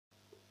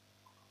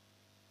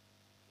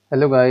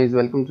Hello guys,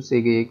 welcome to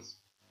CGeeks.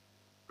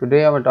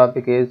 Today our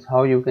topic is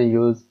how you can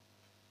use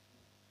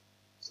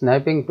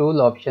sniping tool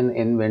option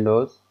in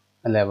Windows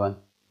 11.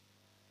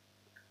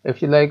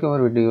 If you like our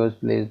videos,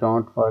 please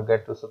don't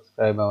forget to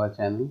subscribe our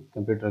channel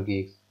Computer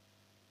Geeks.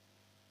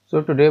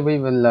 So today we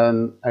will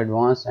learn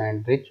advanced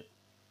and rich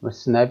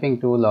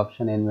sniping tool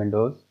option in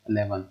Windows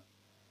 11.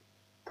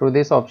 Through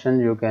this option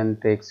you can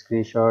take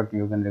screenshot,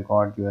 you can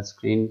record your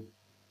screen.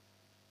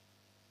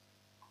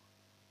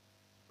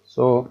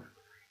 So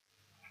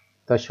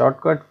the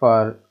shortcut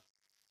for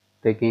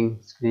taking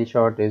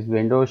screenshot is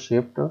Windows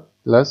Shift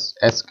plus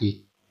S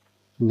key.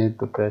 You need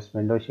to press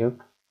Windows Shift.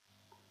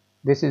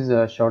 This is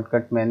a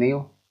shortcut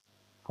menu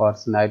for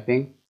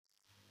sniping.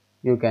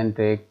 You can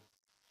take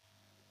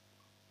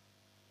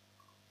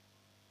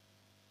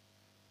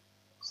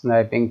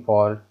sniping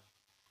for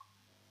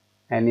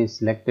any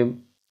selective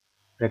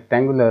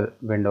rectangular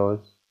windows.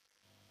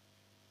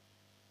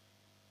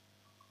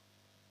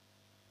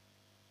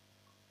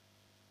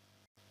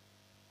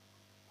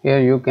 Here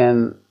you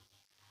can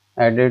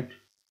edit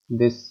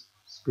this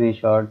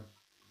screenshot.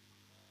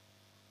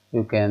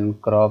 You can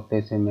crop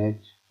this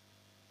image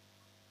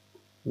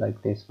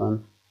like this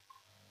one.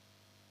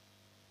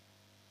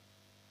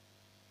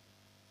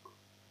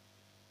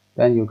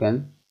 Then you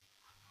can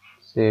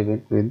save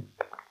it with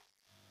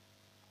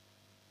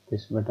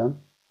this button.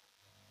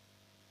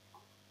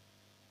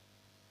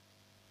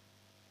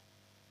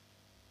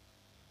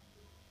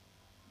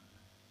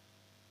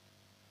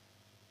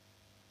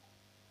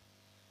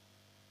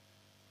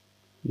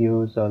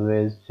 Use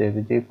always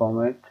JPG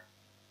format.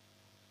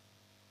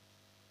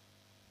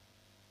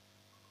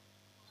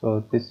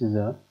 So this is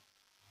a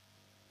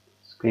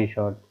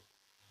screenshot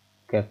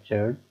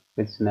captured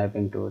with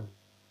sniping tool.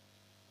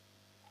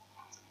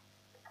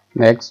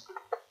 Next,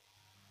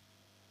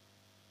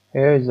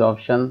 here is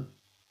option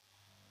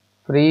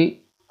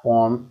free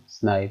form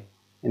snipe.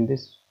 In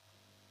this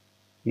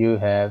you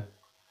have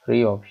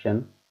free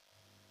option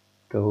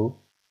to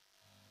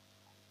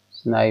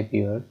snipe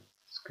your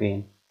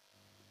screen.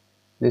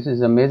 This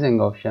is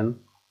amazing option.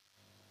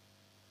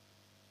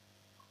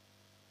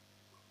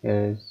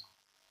 Here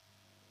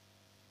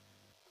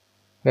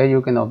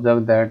you can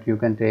observe that you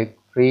can take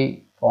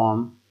free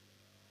form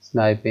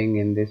sniping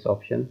in this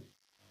option.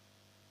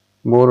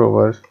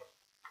 Moreover,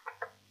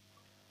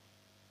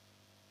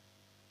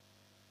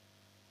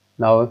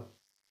 now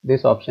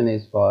this option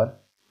is for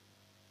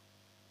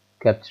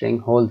capturing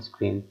whole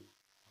screen.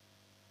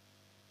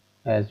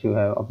 As you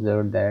have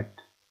observed that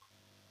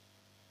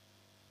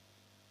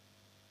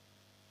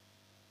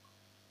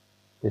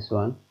this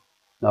one,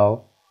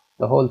 now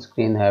the whole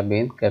screen have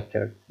been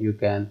captured. You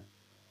can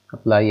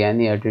apply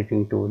any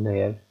editing tool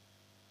here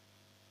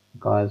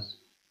because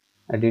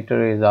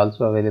editor is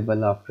also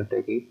available after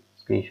taking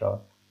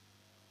screenshot.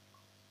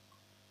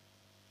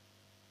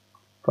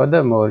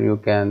 Furthermore, you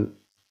can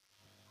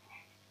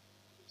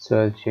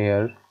search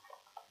here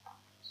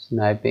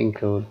sniping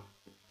tool.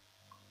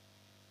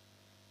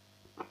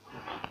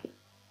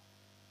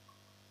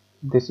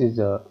 This is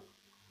a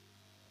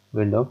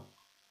window.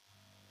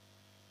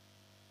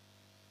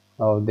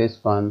 Now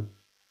this one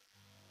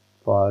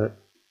for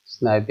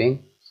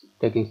sniping,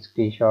 taking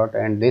screenshot,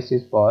 and this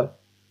is for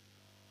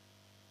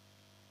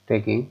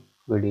taking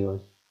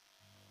videos.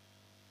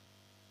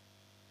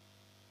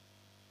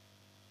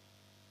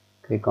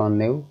 Click on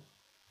new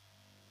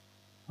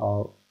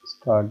or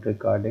start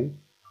recording.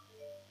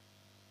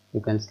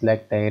 You can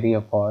select the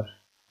area for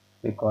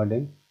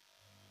recording,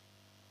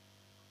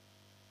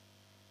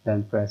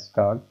 then press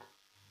start.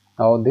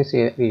 Now this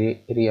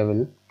area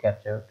will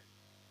capture.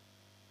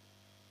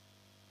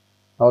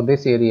 Now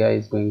this area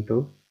is going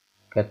to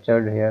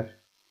captured here.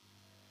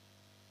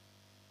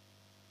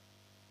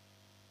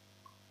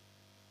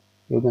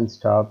 You can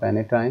stop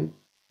anytime,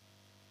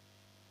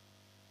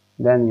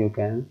 then you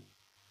can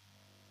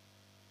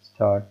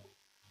start.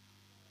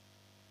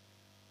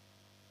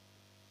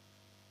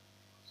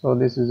 So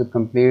this is a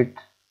complete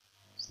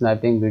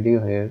sniping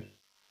video here.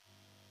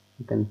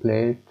 You can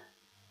play it.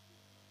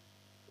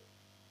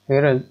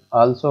 Here is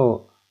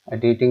also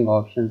editing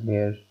options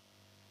here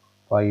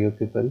for you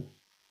people.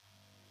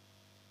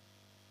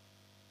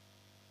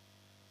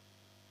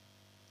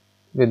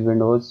 With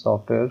Windows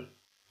software.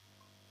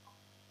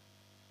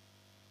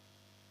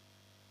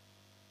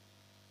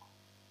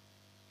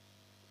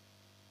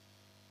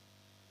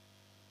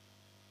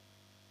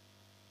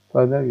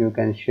 Further, you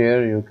can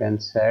share, you can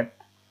set,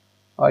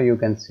 or you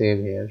can save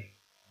here.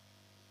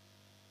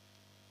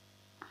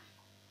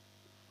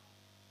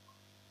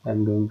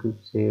 I'm going to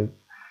save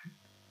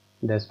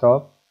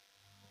desktop.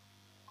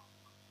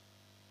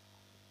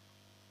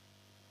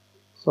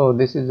 So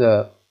this is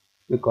a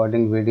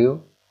recording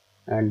video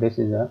and this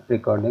is a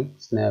recording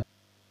snap.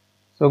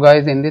 So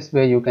guys, in this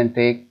way you can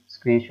take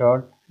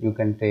screenshot, you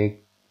can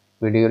take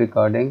video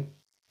recording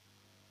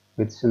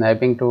with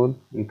sniping tool,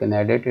 you can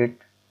edit it.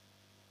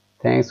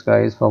 Thanks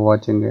guys for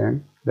watching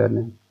and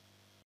learning.